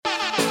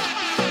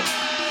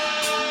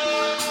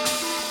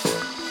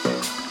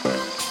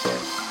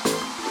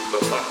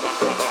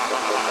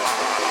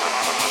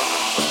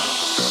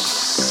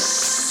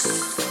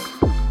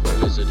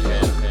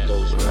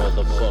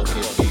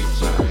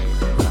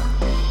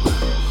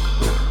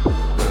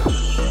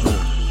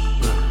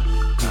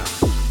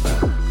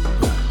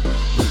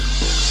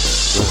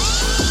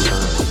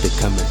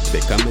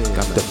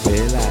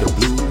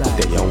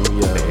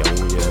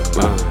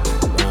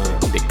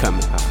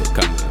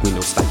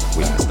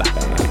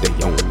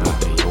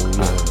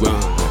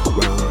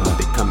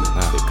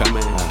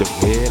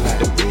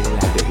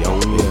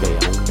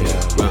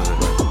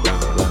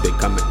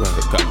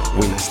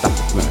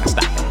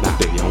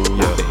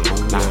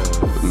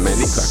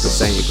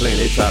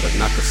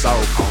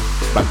soft.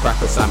 By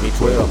crackers, I mean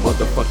 12,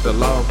 motherfuck the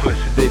law.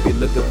 They be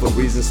looking for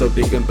reasons so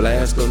they can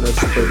blast on us.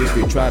 But if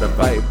we try to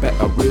fight back,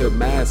 a real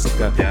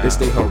massacre. They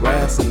stay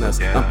harassing us.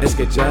 I'm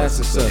SK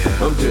sir.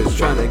 I'm just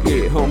trying to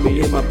get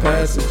homie in my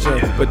passenger.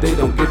 But they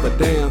don't give a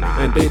damn,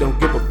 and they don't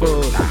give a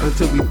fuck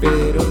until we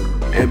fed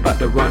up and bout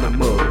to run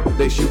them up.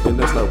 They shooting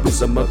us like we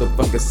some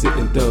motherfucking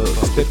sitting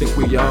doves. They think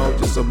we all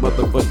just some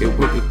motherfucking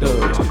wicked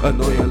thugs.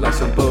 Annoying like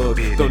some bugs,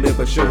 don't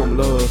ever show them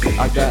love.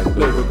 I got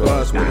blood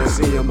regards when I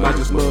see them, I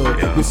just mug.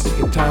 We sick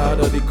and tired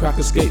of these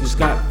crackers skating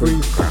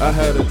scot-free. I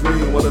had a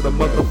dream, one of the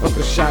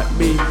motherfuckers shot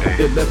me.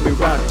 They left me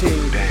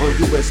rotting on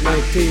US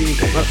 19.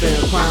 My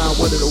fan crying,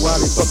 one of the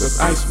wily fuckers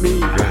ice me.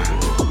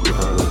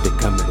 They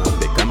coming,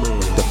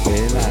 the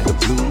red light, the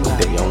blue light,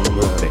 they on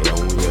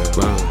ya,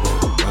 run.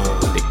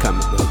 They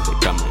coming,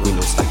 we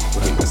no stop,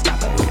 they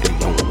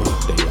on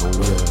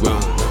ya,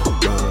 run.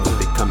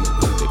 They coming,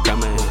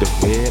 the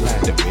red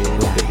light, they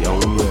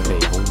on ya,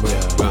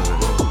 run.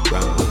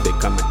 They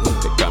coming,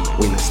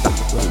 we no stop,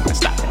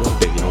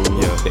 they on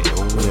ya.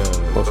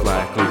 Most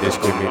likely they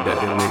screaming that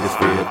them niggas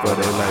fear for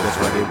their life. That's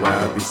why they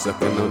wild, be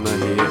sucking on the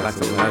head like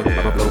some life.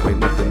 My flow ain't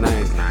nothing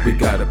nice, we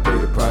gotta pay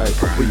the price.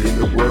 We in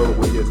the world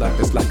where your life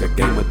is like a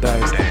game of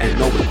dice. Ain't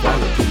no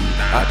equality,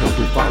 I don't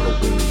do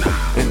following.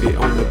 And they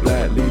own the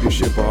black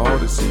leadership of all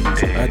the seas.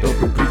 I don't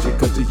be preaching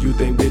cause the youth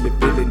ain't really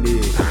feeling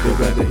it. They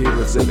rather hear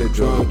us selling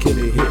drum,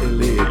 killing, hitting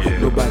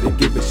lead. Nobody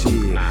give a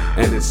shit,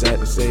 and it's sad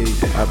to say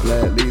our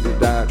black leader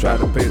died, try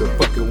to pay the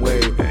fucking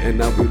way. And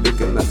now we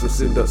looking like some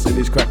send-ups in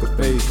these crackers'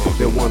 face.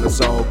 They want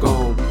us all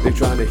gone, they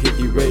trying to hit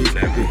erase.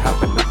 They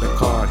hopping out the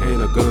car,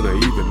 hand a gun or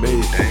even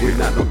mace. We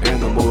not no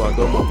animal,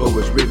 although my foe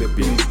is really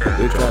beast.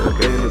 They try to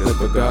ban us and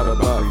forgot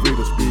about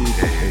freedom speech.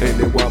 And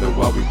they wobbling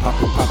while we pop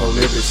on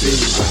every scene.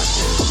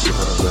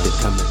 They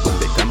coming,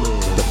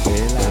 the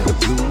red light, the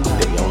blue light,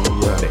 they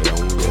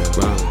on ya,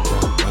 run.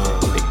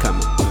 They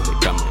coming,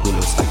 we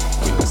no stop,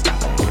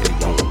 they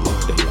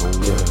on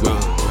ya,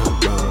 run.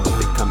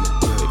 They coming,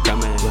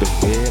 the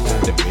red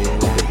light, they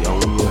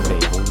on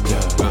ya,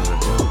 run.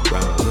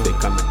 They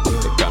coming,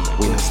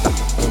 we no stop,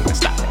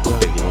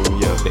 they on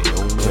ya.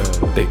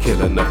 They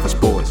kill enough for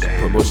sports,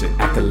 promotion,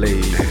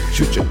 accolades.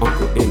 Shoot your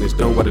uncle in his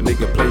dome while the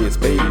nigga playing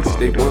spades.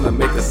 They wanna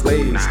make us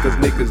slaves, cause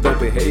niggas don't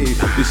behave.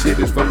 This shit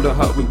is from the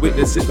heart, we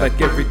witness it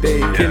like every day.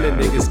 Killing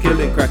niggas,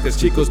 killing crackers,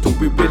 chicos too,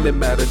 we really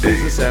matter.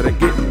 Days is sadder,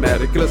 getting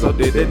madder, killers all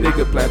day, that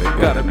nigga platter.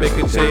 Gotta make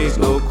a change,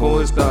 no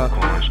corn star.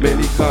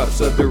 Many cops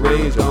of the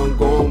range,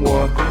 ongoing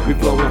war. We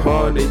flowing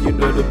hard and you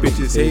know the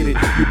bitches hate it.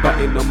 You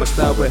biting on my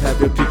style, but have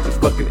your teachers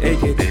fucking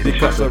aching. The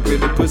cops are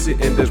really pussy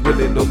and there's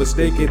really no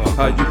mistaking.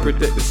 How you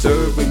protect the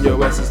serve when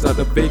your ass is not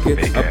a faking.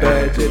 A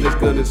badge and it's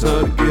gun is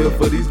hard to give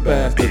for these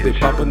bastards. They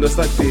popping us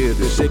like this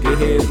and shaking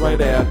hands right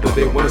after.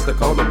 They want us to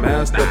call the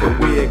master, but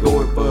we ain't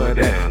going for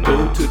that.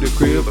 Go to the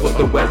crib for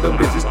the weather,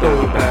 bitches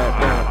throwing back.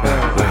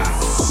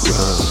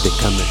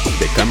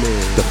 They coming,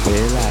 the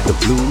red light, the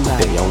blue light,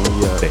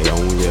 they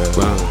on ya,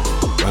 run.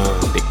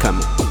 They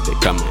coming,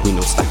 we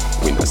no stop,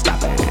 they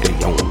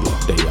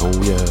on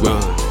ya,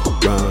 run.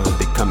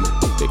 They coming,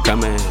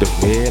 the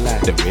red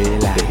light,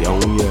 they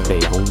on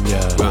ya,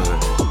 run.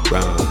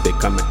 They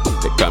coming,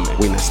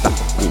 we not stop,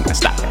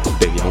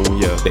 they on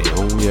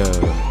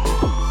ya.